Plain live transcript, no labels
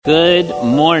Good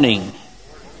morning.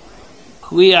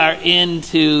 We are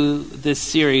into this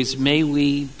series, May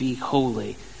We Be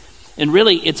Holy. And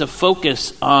really, it's a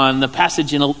focus on the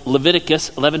passage in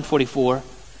Leviticus 11:44,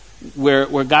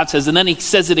 where God says, and then he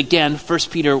says it again, 1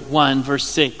 Peter 1, verse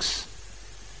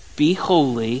 6, be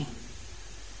holy,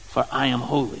 for I am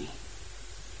holy.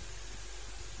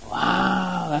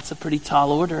 Wow, that's a pretty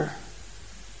tall order.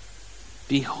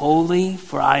 Be holy,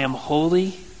 for I am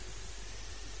holy.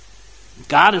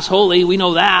 God is holy, we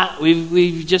know that.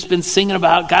 We've just been singing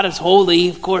about God is holy.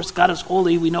 Of course, God is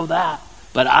holy, we know that.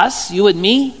 But us, you and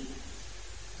me,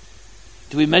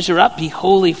 do we measure up? Be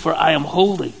holy, for I am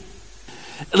holy.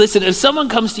 Listen, if someone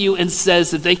comes to you and says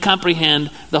that they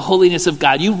comprehend the holiness of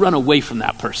God, you run away from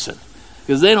that person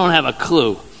because they don't have a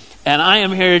clue. And I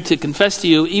am here to confess to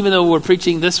you, even though we're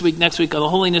preaching this week, next week on the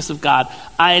holiness of God,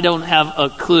 I don't have a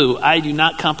clue. I do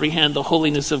not comprehend the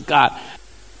holiness of God.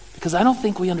 Because I don't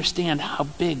think we understand how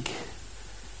big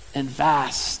and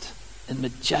vast and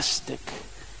majestic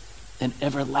and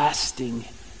everlasting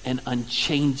and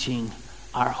unchanging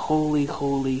our holy,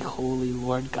 holy, holy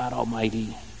Lord God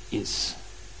Almighty is.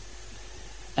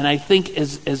 And I think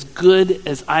as good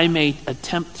as I may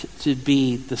attempt to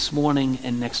be this morning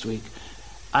and next week,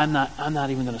 I'm not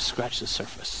even going to scratch the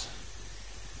surface.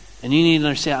 And you need to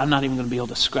understand, I'm not even going to be able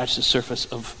to scratch the surface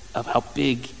of how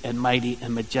big and mighty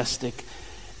and majestic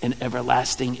and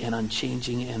everlasting and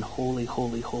unchanging and holy,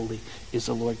 holy, holy is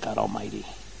the Lord God Almighty.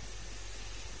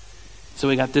 So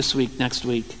we got this week, next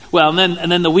week. Well,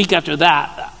 and then the week after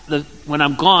that, when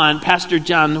I'm gone, Pastor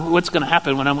John, what's going to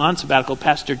happen when I'm on sabbatical?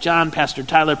 Pastor John, Pastor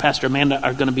Tyler, Pastor Amanda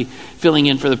are going to be filling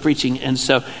in for the preaching. And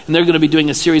they're going to be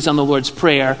doing a series on the Lord's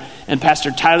Prayer. And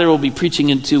Pastor Tyler will be preaching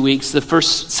in 2 weeks. The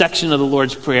first section of the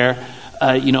Lord's Prayer,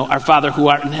 our Father who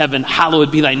art in heaven,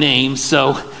 hallowed be thy name.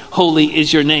 So holy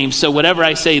is your name. So whatever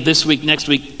I say this week, next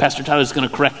week, Pastor Tyler is going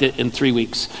to correct it in 3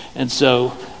 weeks. And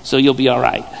so you'll be all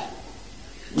right.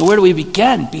 Where do we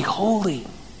begin? Be holy,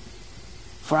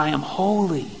 for I am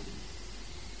holy.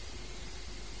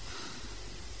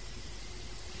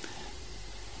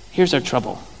 Here's our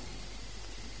trouble,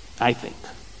 I think.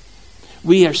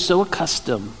 We are so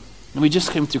accustomed, and we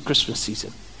just came through Christmas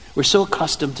season, we're so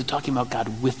accustomed to talking about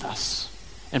God with us.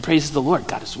 And praise the Lord,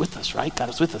 God is with us, right? God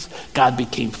is with us. God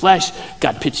became flesh.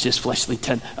 God pitched his fleshly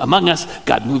tent among us.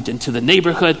 God moved into the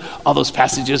neighborhood. All those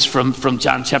passages from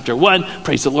John chapter 1.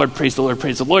 Praise the Lord, praise the Lord,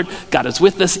 praise the Lord. God is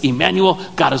with us, Emmanuel.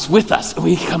 God is with us. And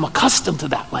we become accustomed to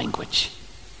that language.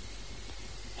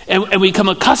 And we become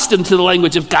accustomed to the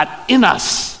language of God in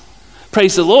us.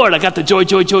 Praise the Lord. I got the joy,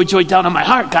 joy, joy, joy down in my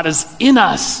heart. God is in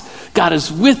us. God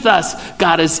is with us.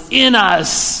 God is in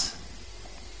us.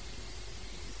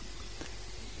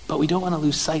 But we don't want to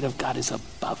lose sight of God is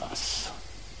above us.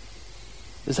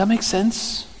 Does that make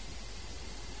sense?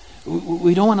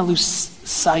 We don't want to lose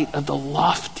sight of the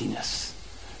loftiness,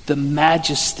 the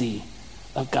majesty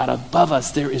of God above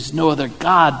us. There is no other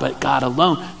God but God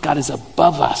alone. God is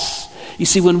above us. You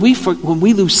see, when we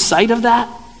lose sight of that,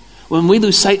 when we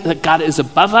lose sight that God is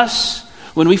above us,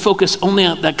 when we focus only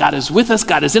on that God is with us,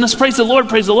 God is in us, praise the Lord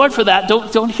for that.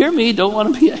 Don't hear me, don't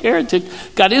want to be a heretic.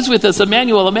 God is with us,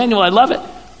 Emmanuel, I love it.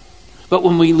 But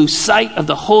when we lose sight of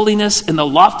the holiness and the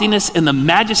loftiness and the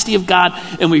majesty of God,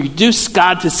 and we reduce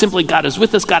God to simply God is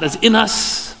with us, God is in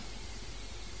us,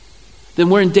 then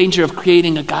we're in danger of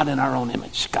creating a God in our own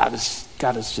image. God is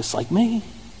just like me.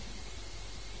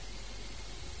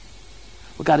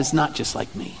 Well, God is not just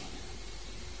like me.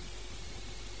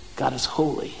 God is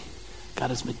holy.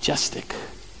 God is majestic.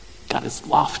 God is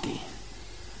lofty.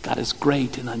 God is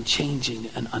great and unchanging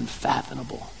and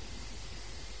unfathomable.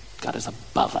 God is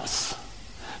above us.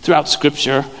 Throughout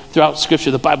Scripture,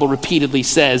 the Bible repeatedly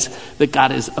says that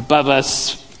God is above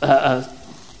us.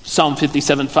 Psalm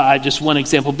 57:5, just one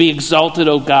example. Be exalted,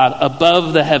 O God,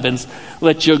 above the heavens.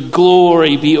 Let your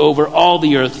glory be over all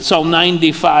the earth. Psalm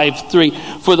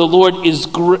 95:3. For the Lord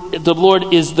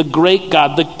is the great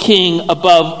God, the King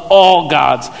above all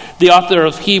gods. The author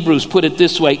of Hebrews put it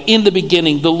this way: in the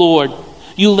beginning, the Lord,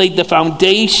 you laid the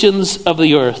foundations of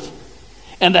the earth,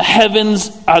 and the heavens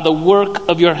are the work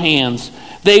of your hands.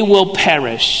 They will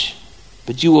perish,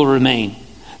 but you will remain.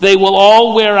 They will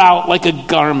all wear out like a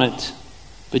garment,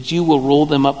 but you will roll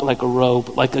them up like a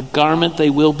robe. Like a garment they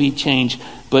will be changed,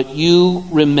 but you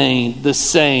remain the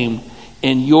same,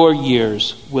 and your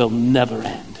years will never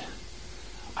end.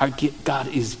 Our God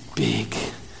is big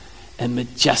and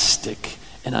majestic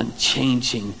and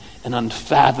unchanging and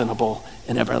unfathomable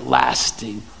and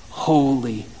everlasting.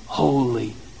 Holy,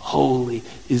 holy, holy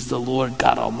is the Lord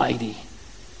God Almighty.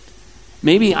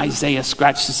 Maybe Isaiah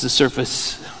scratches the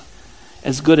surface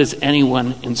as good as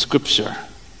anyone in Scripture.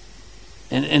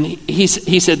 And he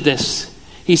said this.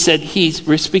 He said,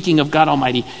 we're speaking of God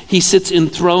Almighty. He sits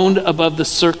enthroned above the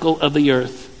circle of the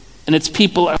earth, and its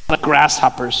people are like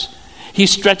grasshoppers. He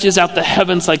stretches out the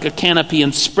heavens like a canopy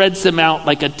and spreads them out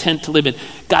like a tent to live in.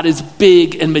 God is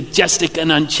big and majestic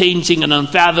and unchanging and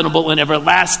unfathomable and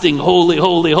everlasting. Holy,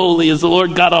 holy, holy is the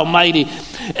Lord God Almighty.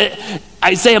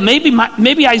 Isaiah,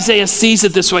 maybe Isaiah sees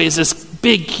it this way, as this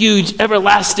big, huge,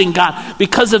 everlasting God,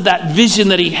 because of that vision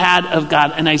that he had of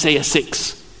God in Isaiah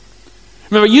 6.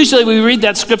 Remember, usually we read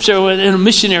that scripture in a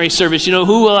missionary service. Who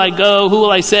will I go? Who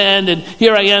will I send? And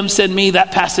here I am, send me,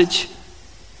 that passage.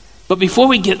 But before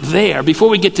we get there, before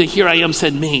we get to here I am,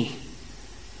 send me,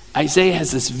 Isaiah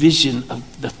has this vision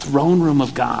of the throne room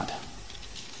of God.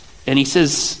 And he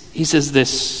says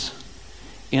this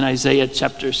in Isaiah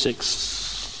chapter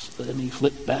 6. Let me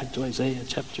flip back to Isaiah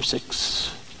chapter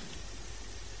 6.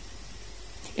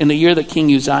 In the year that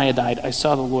King Uzziah died, I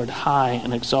saw the Lord high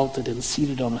and exalted and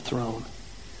seated on a throne.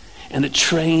 And the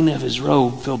train of his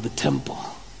robe filled the temple.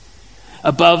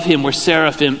 Above him were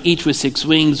seraphim, each with 6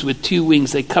 wings. With 2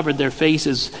 wings they covered their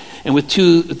faces, and with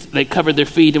 2 they covered their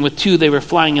feet, and with 2 they were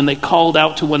flying, and they called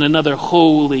out to one another,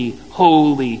 Holy,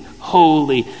 holy,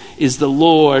 holy is the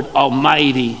Lord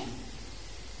Almighty.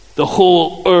 The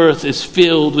whole earth is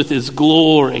filled with his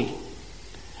glory.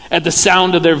 At the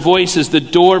sound of their voices, the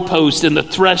doorpost and the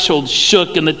threshold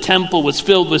shook, and the temple was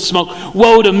filled with smoke.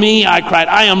 Woe to me, I cried,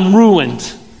 I am ruined.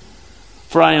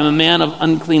 For I am a man of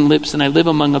unclean lips, and I live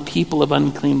among a people of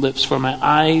unclean lips. For my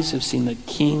eyes have seen the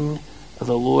King of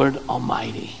the Lord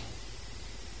Almighty.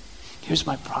 Here's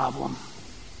my problem.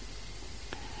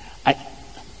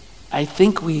 I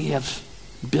think we have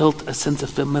built a sense of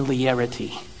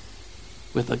familiarity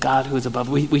with the God who is above.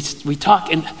 We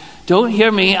talk, and don't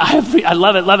hear me. I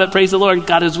love it. Praise the Lord.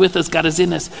 God is with us. God is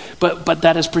in us. But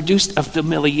that has produced a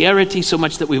familiarity so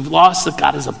much that we've lost that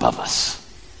God is above us.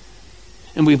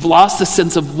 And we've lost the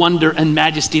sense of wonder and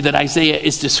majesty that Isaiah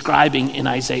is describing in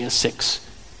Isaiah 6.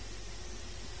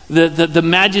 The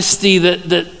majesty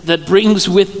that brings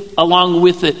along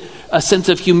with it a sense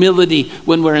of humility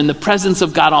when we're in the presence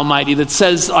of God Almighty, that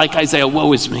says, like Isaiah,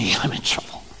 woe is me, I'm in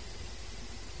trouble.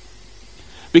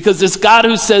 Because this God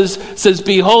who says,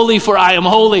 be holy for I am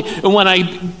holy. And when I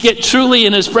get truly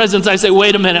in his presence, I say,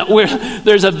 wait a minute,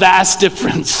 there's a vast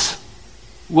difference.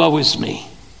 Woe is me.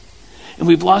 And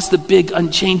we've lost the big,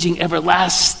 unchanging,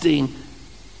 everlasting,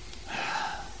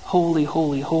 holy,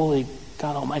 holy, holy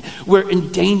God Almighty. We're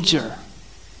in danger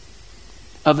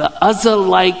of the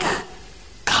Uzzah-like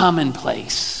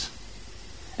commonplace.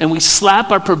 And we slap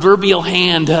our proverbial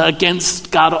hand against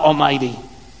God Almighty.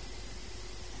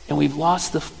 And we've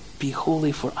lost the be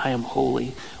holy for I am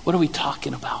holy. What are we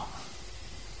talking about?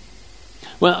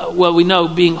 Well, we know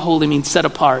being holy means set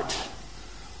apart.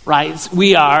 Right?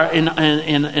 We are,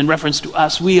 in reference to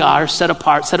us, we are set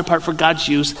apart for God's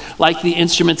use, like the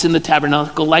instruments in the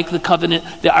tabernacle, like the covenant,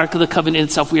 the Ark of the Covenant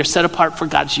itself. We are set apart for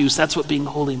God's use. That's what being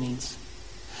holy means.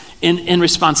 In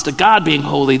response to God being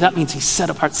holy, that means he's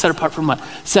set apart from what?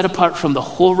 Set apart from the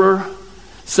horror,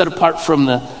 set apart from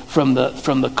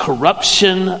the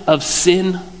corruption of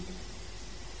sin.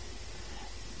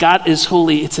 God is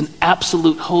holy. It's an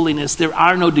absolute holiness. There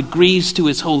are no degrees to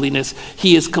his holiness.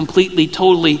 He is completely,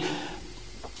 totally,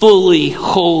 fully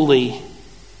holy.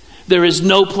 There is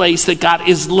no place that God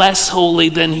is less holy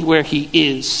than where he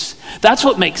is. That's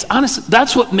what makes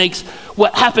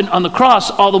what happened on the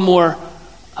cross all the more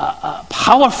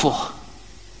powerful.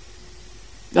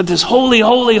 That this holy,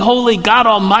 holy, holy God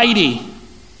Almighty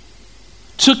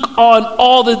took on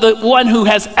all the one who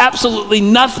has absolutely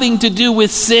nothing to do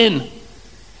with sin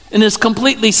and is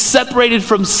completely separated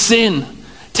from sin,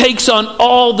 takes on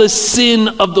all the sin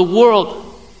of the world.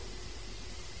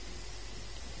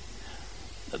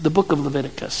 The book of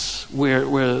Leviticus, where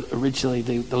originally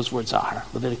those words are,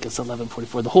 Leviticus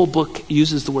 11:44. The whole book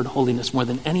uses the word holiness more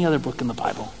than any other book in the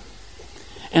Bible.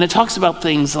 And it talks about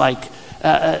things like,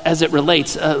 as it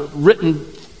relates, written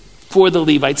for the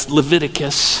Levites,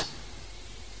 Leviticus,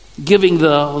 giving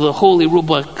the holy rule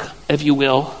book, if you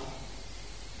will.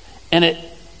 And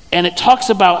it talks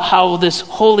about how this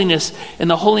holiness and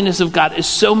the holiness of God is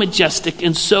so majestic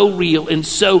and so real and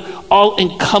so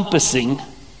all-encompassing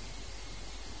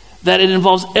that it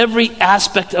involves every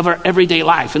aspect of our everyday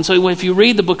life. And so if you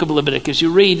read the book of Leviticus,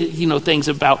 you read, things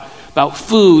about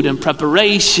food and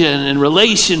preparation and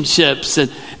relationships and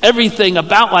everything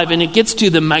about life, and it gets to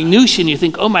the minutiae, and you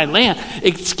think, oh my land,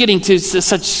 it's getting to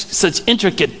such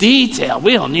intricate detail.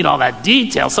 We don't need all that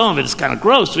detail. Some of it is kind of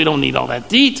gross. We don't need all that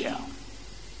detail.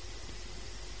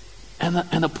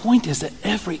 And the point is that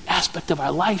every aspect of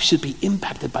our life should be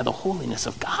impacted by the holiness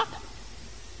of God.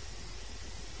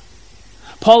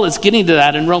 Paul is getting to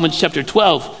that in Romans chapter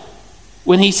 12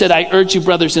 when he said, I urge you,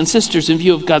 brothers and sisters, in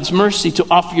view of God's mercy, to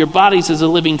offer your bodies as a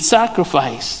living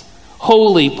sacrifice,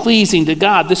 holy, pleasing to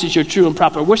God. This is your true and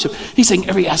proper worship. He's saying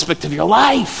every aspect of your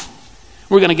life.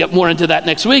 We're going to get more into that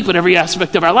next week, but every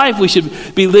aspect of our life, we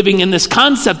should be living in this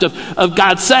concept of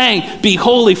God saying, be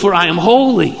holy, for I am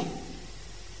holy.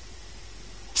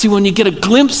 See, when you get a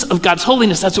glimpse of God's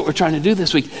holiness, that's what we're trying to do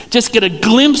this week. Just get a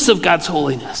glimpse of God's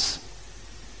holiness.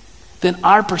 Then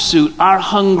our pursuit, our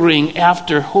hungering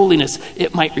after holiness,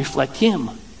 it might reflect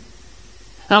him.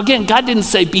 Now again, God didn't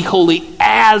say, be holy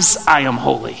as I am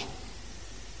holy.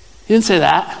 He didn't say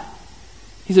that.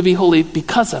 He said, be holy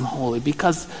because I'm holy,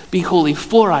 because be holy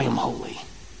for I am holy.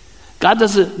 God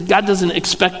doesn't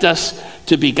expect us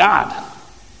to be God.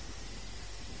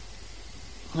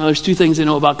 Well, there's two things I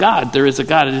know about God. There is a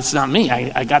God, and it's not me.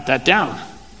 I got that down.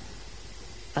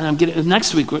 And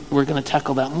next week we're going to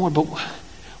tackle that more. But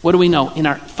what do we know in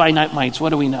our finite minds? What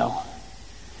do we know?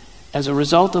 As a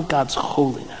result of God's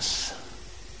holiness,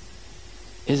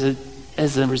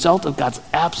 as a result of God's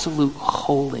absolute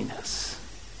holiness,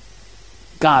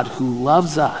 God, who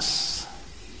loves us,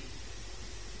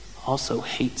 also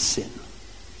hates sin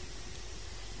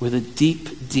with a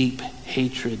deep, deep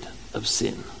hatred of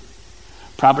sin.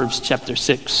 Proverbs chapter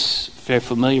 6, very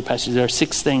familiar passage. There are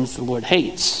 6 things the Lord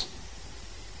hates.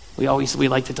 We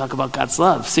like to talk about God's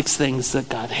love. 6 things that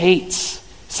God hates.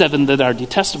 7 that are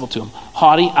detestable to him.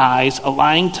 Haughty eyes, a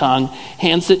lying tongue,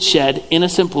 hands that shed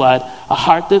innocent blood, a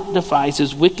heart that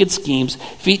devises wicked schemes,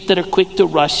 feet that are quick to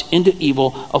rush into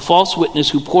evil, a false witness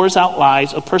who pours out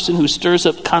lies, a person who stirs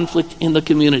up conflict in the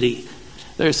community.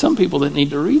 There are some people that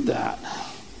need to read that.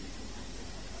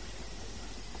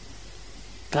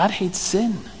 God hates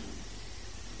sin.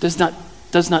 Does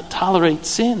not tolerate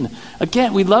sin.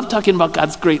 Again, we love talking about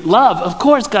God's great love. Of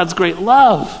course, God's great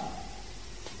love.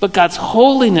 But God's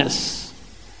holiness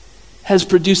has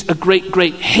produced a great,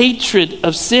 great hatred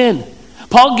of sin.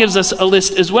 Paul gives us a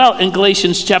list as well in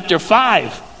Galatians chapter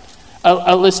 5.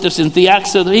 A list of sins.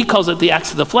 He calls it the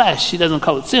acts of the flesh. He doesn't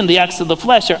call it sin. The acts of the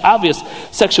flesh are obvious.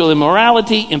 Sexual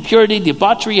immorality, impurity,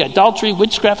 debauchery, adultery,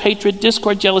 witchcraft, hatred,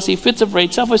 discord, jealousy, fits of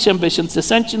rage, selfish ambitions,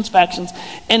 dissensions, factions,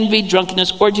 envy,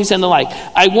 drunkenness, orgies, and the like.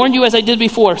 I warned you as I did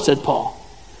before, said Paul,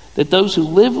 that those who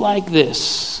live like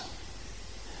this,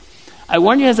 I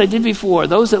warned you as I did before,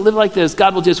 those that live like this,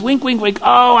 God will just wink, wink, wink.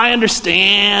 Oh, I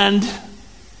understand.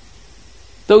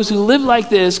 Those who live like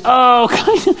this, oh,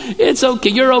 it's okay.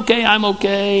 You're okay. I'm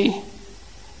okay.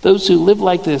 Those who live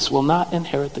like this will not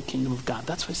inherit the kingdom of God.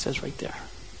 That's what it says right there.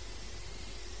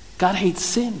 God hates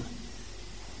sin.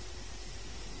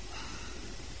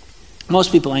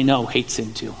 Most people I know hate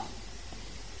sin too.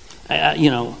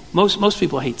 Most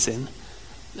people hate sin.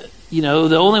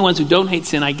 The only ones who don't hate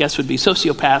sin, I guess, would be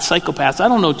sociopaths, psychopaths. I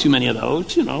don't know too many of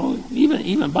those.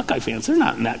 Even Buckeye fans, they're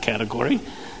not in that category.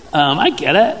 I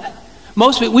get it.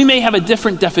 We may have a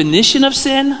different definition of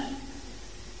sin.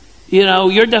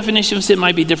 Your definition of sin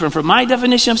might be different from my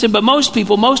definition of sin, but most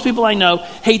people I know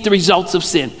hate the results of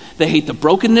sin. They hate the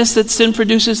brokenness that sin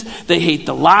produces. They hate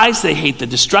the lies. They hate the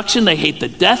destruction. They hate the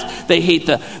death. They hate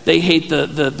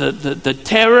the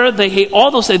terror. They hate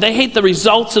all those things. They hate the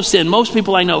results of sin. Most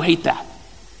people I know hate that.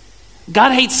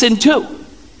 God hates sin too.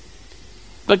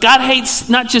 But God hates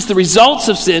not just the results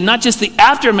of sin, not just the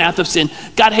aftermath of sin.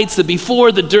 God hates the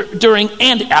before, the during,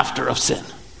 and after of sin.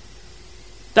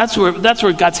 That's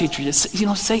where God's hatred is.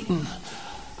 Satan,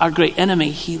 our great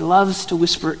enemy, he loves to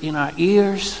whisper in our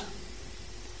ears,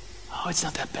 oh, it's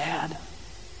not that bad.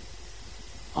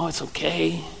 Oh, it's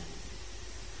okay.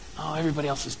 Oh, everybody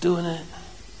else is doing it.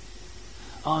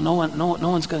 Oh, no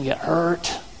one's going to get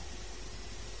hurt.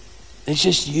 It's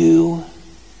just you.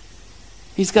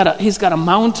 He's got a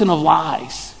mountain of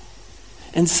lies.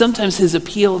 And sometimes his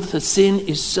appeal to sin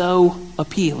is so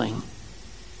appealing.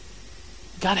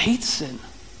 God hates sin.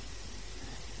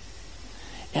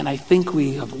 And I think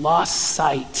we have lost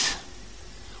sight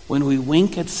when we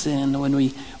wink at sin, when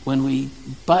we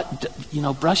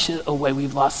brush it away.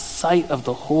 We've lost sight of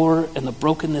the horror and the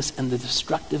brokenness and the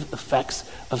destructive effects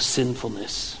of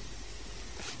sinfulness.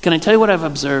 Can I tell you what I've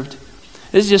observed?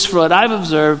 This is just for what I've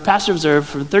observed, pastor observed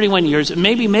for 31 years. And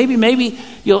maybe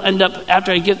you'll end up,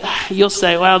 you'll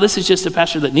say, well, this is just a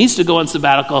pastor that needs to go on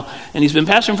sabbatical, and he's been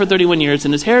pastoring for 31 years,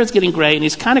 and his hair is getting gray, and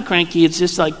he's kind of cranky. It's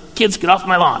just like, kids, get off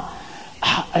my lawn.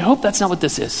 I hope that's not what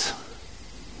this is.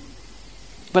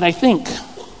 But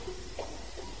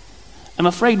I'm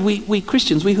afraid we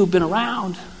Christians, we who've been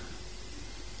around,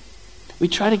 we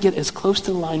try to get as close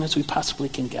to the line as we possibly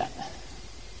can get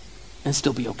and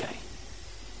still be okay.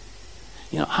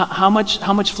 How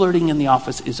much flirting in the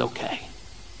office is okay?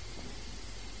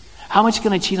 How much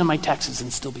can I cheat on my taxes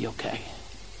and still be okay?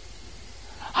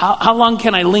 How long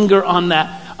can I linger on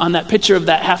that picture of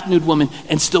that half-nude woman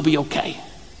and still be okay?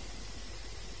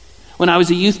 When I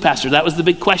was a youth pastor, that was the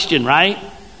big question, right?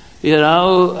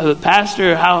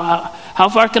 Pastor, how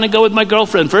far can I go with my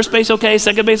girlfriend? First base okay,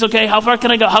 second base okay? How far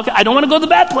can I go? I don't want to go to the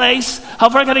bad place. How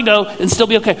far can I go and still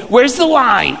be okay? Where's the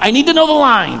line? I need to know the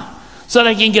line so that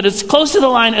I can get as close to the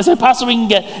line as I possibly can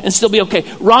get and still be okay.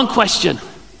 Wrong question.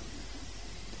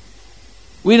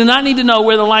 We do not need to know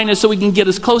where the line is so we can get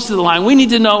as close to the line. We need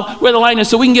to know where the line is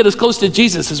so we can get as close to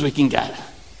Jesus as we can get.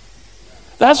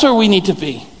 That's where we need to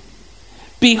be.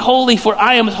 Be holy, for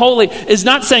I am holy is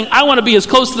not saying I want to be as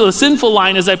close to the sinful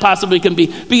line as I possibly can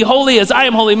be. Be holy as I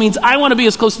am holy means I want to be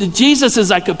as close to Jesus as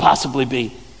I could possibly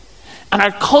be. And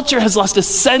our culture has lost a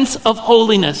sense of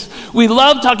holiness. We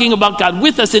love talking about God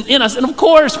with us and in us. And of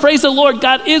course, praise the Lord,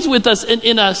 God is with us and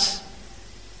in us.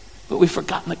 But we've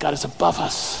forgotten that God is above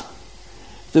us.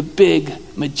 The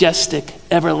big, majestic,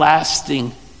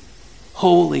 everlasting,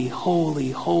 holy,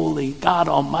 holy, holy God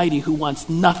Almighty who wants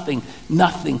nothing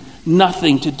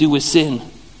to do with sin.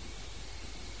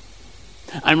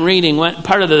 I'm reading,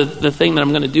 part of the thing that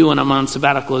I'm going to do when I'm on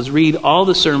sabbatical is read all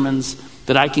the sermons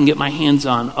that I can get my hands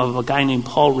on of a guy named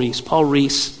Paul Rees. Paul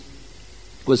Rees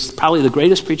was probably the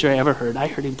greatest preacher I ever heard. I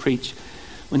heard him preach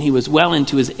when he was well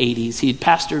into his 80s. He had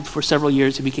pastored for several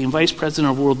years. He became vice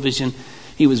president of World Vision.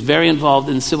 He was very involved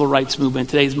in the civil rights movement.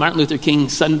 Today is Martin Luther King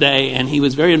Sunday, and he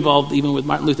was very involved even with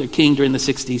Martin Luther King during the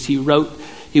 60s.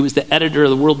 He was the editor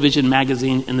of the World Vision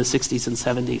magazine in the 60s and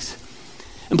 70s.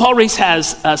 And Paul Rees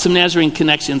has some Nazarene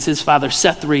connections. His father,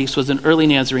 Seth Rees, was an early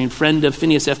Nazarene, friend of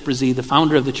Phineas F. Bresee, the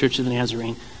founder of the Church of the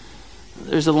Nazarene.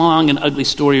 There's a long and ugly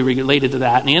story related to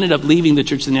that, and he ended up leaving the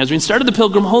Church of the Nazarene, started the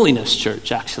Pilgrim Holiness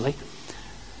Church, actually.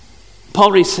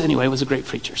 Paul Rees, anyway, was a great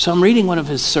preacher. So I'm reading one of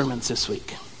his sermons this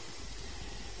week.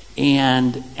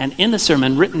 And in the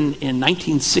sermon, written in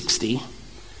 1960,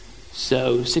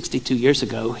 so 62 years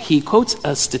ago, he quotes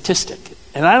a statistic.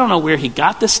 And I don't know where he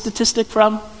got this statistic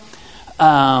from,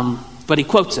 but he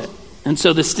quotes it. And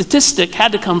so the statistic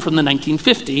had to come from the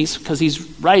 1950s because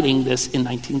he's writing this in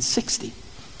 1960.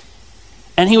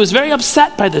 And he was very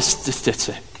upset by this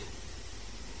statistic.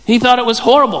 He thought it was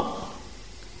horrible.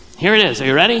 Here it is. Are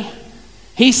you ready?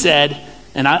 He said,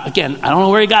 and I don't know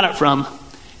where he got it from.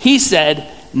 He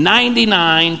said,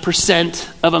 99%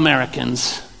 of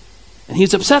Americans, and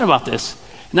he's upset about this,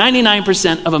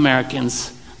 99% of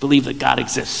Americans believe that God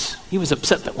exists. He was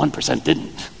upset that 1%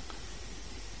 didn't.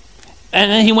 And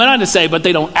then he went on to say, but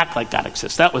they don't act like God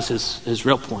exists. That was his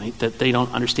real point, that they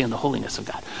don't understand the holiness of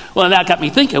God. Well, that got me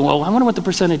thinking, well, I wonder what the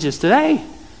percentage is today.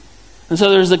 And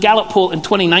so there's a Gallup poll in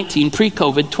 2019,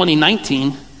 pre-COVID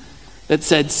 2019, that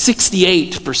said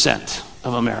 68%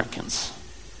 of Americans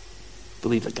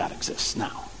believe that God exists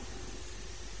now.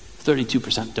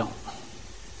 32% don't.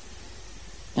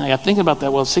 And I got thinking about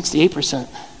that. Well, 68%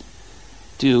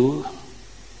 do.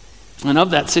 And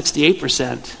of that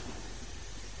 68%,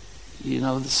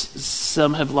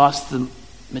 some have lost the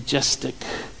majestic,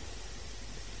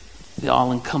 the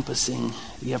all-encompassing,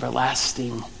 the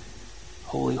everlasting,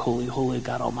 holy, holy, holy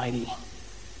God Almighty.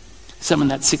 Some in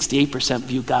that 68%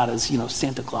 view God as,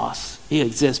 Santa Claus. He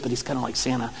exists, but he's kind of like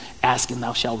Santa. Ask and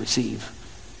thou shalt receive.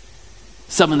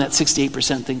 Some in that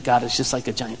 68% think God is just like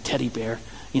a giant teddy bear,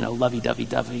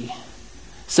 lovey-dovey-dovey.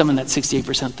 Some in that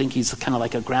 68% think he's kind of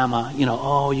like a grandma,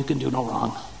 you can do no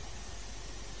wrong.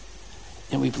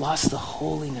 And we've lost the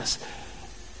holiness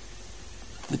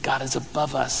that God is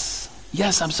above us.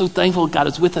 Yes, I'm so thankful God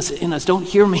is with us, in us. Don't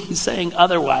hear me saying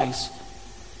otherwise.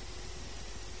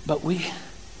 But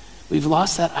we've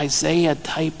lost that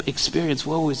Isaiah-type experience.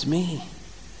 Woe is me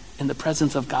in the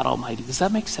presence of God Almighty. Does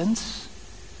that make sense?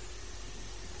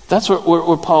 That's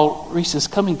where Paul Rees is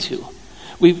coming to.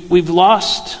 We've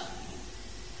lost.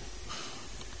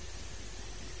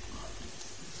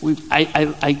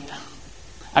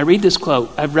 I read this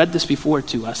quote. I've read this before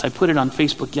to us. I put it on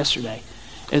Facebook yesterday.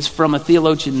 It's from a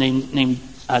theologian named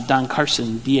Don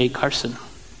Carson, D.A. Carson.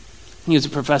 He was a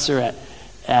professor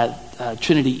at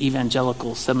Trinity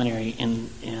Evangelical Seminary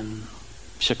in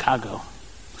Chicago.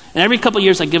 And every couple of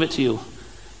years I give it to you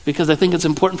because I think it's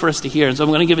important for us to hear. And so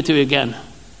I'm going to give it to you again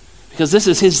because this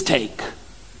is his take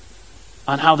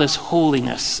on how this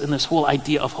holiness and this whole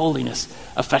idea of holiness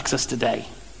affects us today.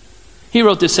 He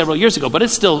wrote this several years ago, but it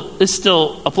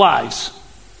still applies.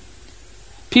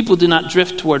 People do not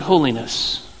drift toward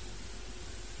holiness.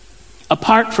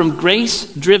 Apart from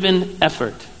grace-driven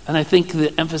effort, and I think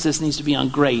the emphasis needs to be on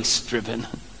grace-driven.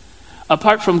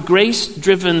 Apart from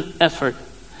grace-driven effort,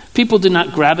 people do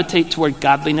not gravitate toward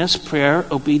godliness, prayer,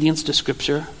 obedience to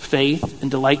Scripture, faith,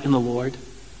 and delight in the Lord.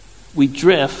 we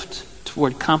drift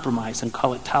toward compromise and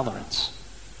call it tolerance.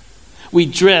 We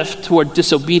drift toward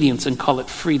disobedience and call it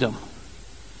freedom.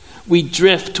 We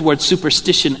drift toward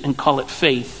superstition and call it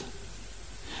faith.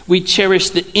 We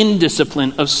cherish the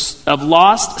indiscipline of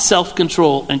lost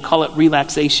self-control and call it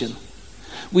relaxation.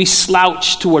 We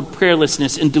slouch toward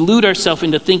prayerlessness and delude ourselves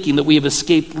into thinking that we have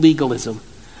escaped legalism.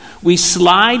 We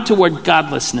slide toward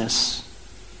godlessness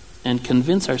and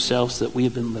convince ourselves that we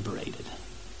have been liberated.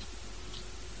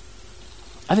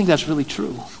 I think that's really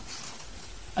true.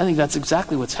 I think that's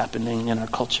exactly what's happening in our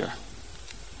culture.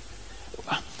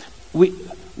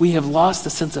 We have lost the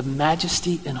sense of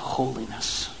majesty and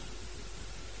holiness.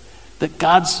 That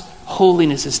God's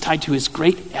holiness is tied to his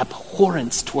great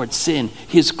abhorrence towards sin,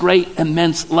 his great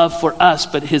immense love for us,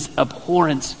 but his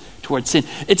abhorrence towards sin.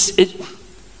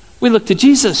 We look to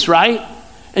Jesus, right?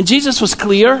 And Jesus was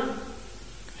clear.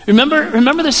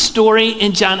 Remember the story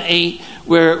in John 8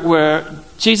 where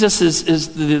Jesus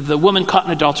is the woman caught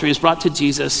in adultery is brought to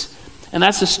Jesus. And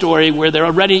that's the story where they're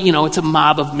already, it's a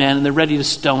mob of men and they're ready to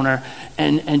stone her.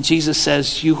 And Jesus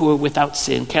says, you who are without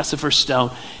sin, cast the first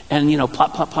stone. And,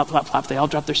 plop, plop, plop, plop, plop. They all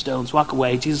drop their stones, walk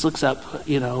away. Jesus looks up,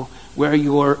 where are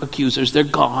your accusers? They're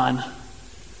gone.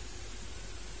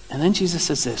 And then Jesus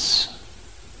says this,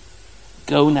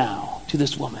 go now to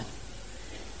this woman.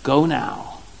 Go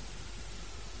now.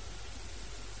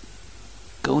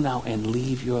 Go now and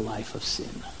leave your life of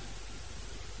sin.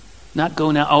 Not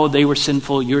go now, oh, they were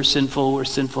sinful, you're sinful, we're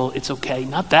sinful, it's okay.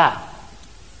 Not that.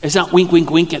 It's not wink, wink,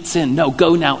 wink at sin. No,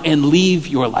 go now and leave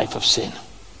your life of sin.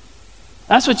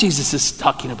 That's what Jesus is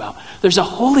talking about. There's a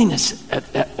holiness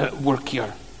at work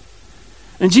here.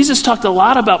 And Jesus talked a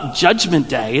lot about Judgment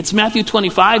Day. It's Matthew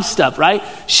 25 stuff, right?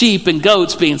 Sheep and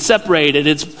goats being separated.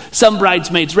 It's some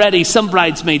bridesmaids ready, some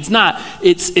bridesmaids not.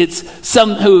 It's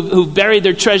some who've buried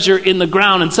their treasure in the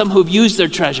ground and some who've used their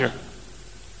treasure.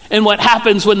 And what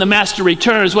happens when the master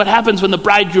returns? What happens when the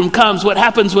bridegroom comes? What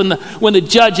happens when the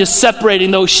judge is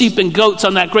separating those sheep and goats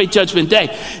on that great judgment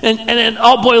day? And it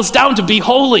all boils down to be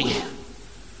holy.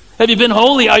 Have you been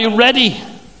holy? Are you ready?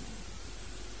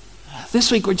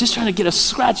 This week we're just trying to get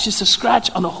just a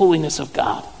scratch on the holiness of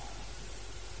God.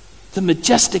 The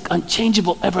majestic,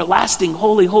 unchangeable, everlasting,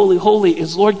 holy, holy, holy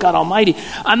is Lord God Almighty.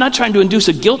 I'm not trying to induce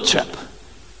a guilt trip.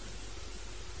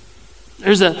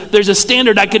 There's a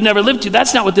standard I could never live to.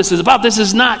 That's not what this is about. This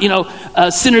is not,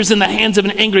 sinners in the hands of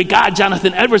an angry God,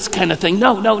 Jonathan Edwards kind of thing.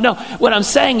 No. What I'm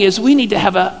saying is we need to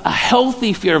have a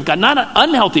healthy fear of God. Not an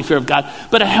unhealthy fear of God,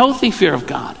 but a healthy fear of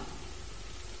God.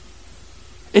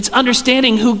 It's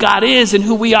understanding who God is and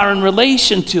who we are in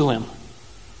relation to him.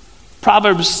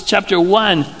 Proverbs chapter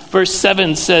 1, verse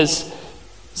 7 says,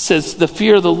 the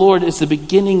fear of the Lord is the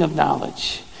beginning of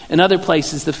knowledge. In other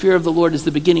places, the fear of the Lord is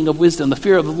the beginning of wisdom. The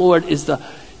fear of the Lord is the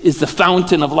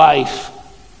fountain of life.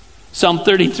 Psalm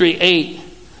 33:8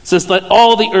 says, let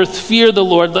all the earth fear the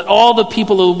Lord. Let all the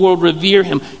people of the world revere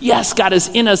him. Yes, God is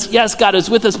in us. Yes, God is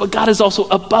with us. But God is also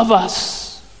above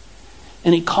us.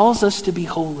 And he calls us to be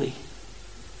holy.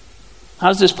 How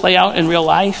does this play out in real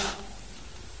life?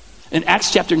 In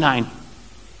Acts chapter 9,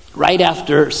 right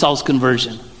after Saul's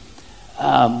conversion,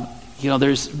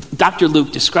 there's Dr.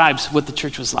 Luke describes what the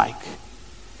church was like.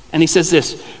 And he says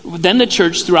this, then the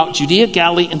church throughout Judea,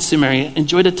 Galilee, and Samaria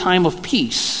enjoyed a time of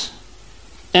peace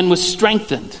and was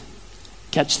strengthened.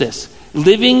 Catch this.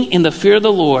 Living in the fear of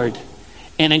the Lord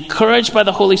and encouraged by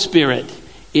the Holy Spirit,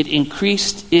 it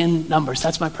increased in numbers.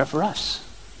 That's my prayer for us.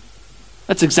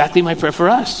 That's exactly my prayer for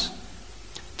us.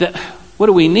 What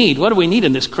do we need? What do we need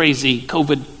in this crazy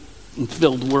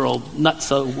COVID-filled world,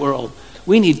 nutso world?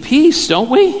 We need peace,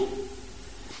 don't we?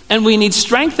 And we need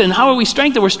strength. And how are we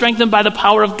strengthened? We're strengthened by the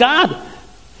power of God.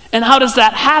 And how does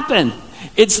that happen?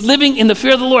 It's living in the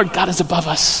fear of the Lord. God is above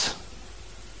us.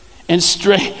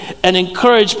 And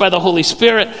encouraged by the Holy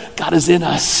Spirit, God is in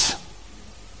us.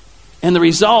 And the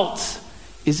result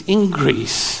is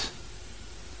increase.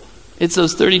 It's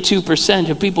those 32%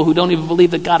 of people who don't even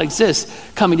believe that God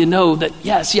exists coming to know that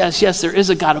yes, there is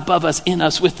a God above us, in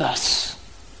us, with us.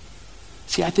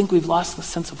 See, I think we've lost the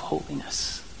sense of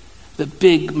holiness. The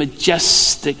big,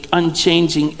 majestic,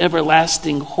 unchanging,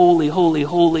 everlasting, holy, holy,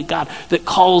 holy God that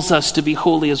calls us to be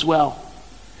holy as well.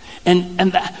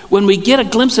 And that, when we get a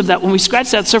glimpse of that, when we scratch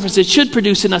that surface, it should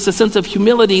produce in us a sense of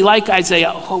humility like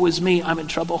Isaiah. Woe is me, I'm in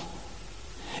trouble.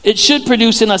 It should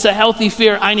produce in us a healthy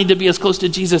fear. I need to be as close to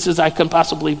Jesus as I can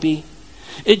possibly be.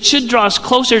 It should draw us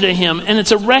closer to him. And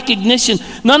it's a recognition.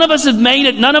 None of us have made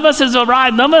it. None of us has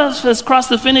arrived. None of us has crossed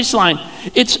the finish line.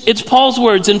 It's Paul's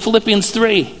words in Philippians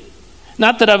 3.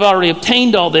 Not that I've already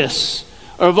obtained all this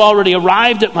or have already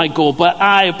arrived at my goal, but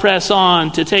I press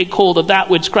on to take hold of that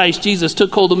which Christ Jesus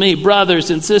took hold of me.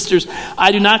 Brothers and sisters,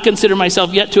 I do not consider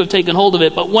myself yet to have taken hold of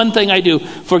it, but one thing I do,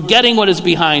 forgetting what is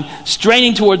behind,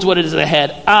 straining towards what is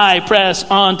ahead, I press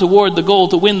on toward the goal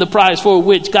to win the prize for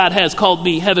which God has called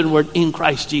me heavenward in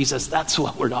Christ Jesus. That's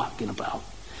what we're talking about.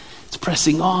 It's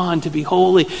pressing on to be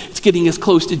holy. It's getting as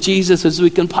close to Jesus as we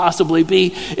can possibly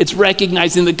be. It's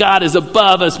recognizing that God is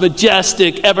above us,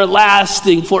 majestic,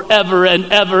 everlasting, forever and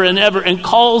ever and ever, and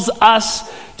calls us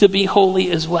to be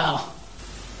holy as well.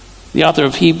 The author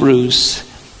of Hebrews,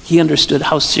 he understood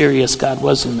how serious God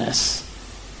was in this.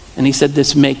 And he said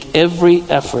this, make every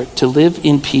effort to live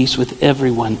in peace with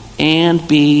everyone and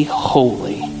be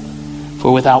holy.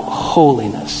 For without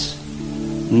holiness,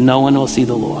 no one will see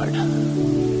the Lord.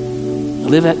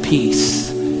 Live at peace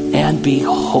and be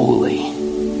holy.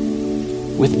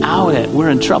 Without it, we're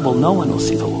in trouble. No one will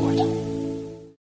see the Lord.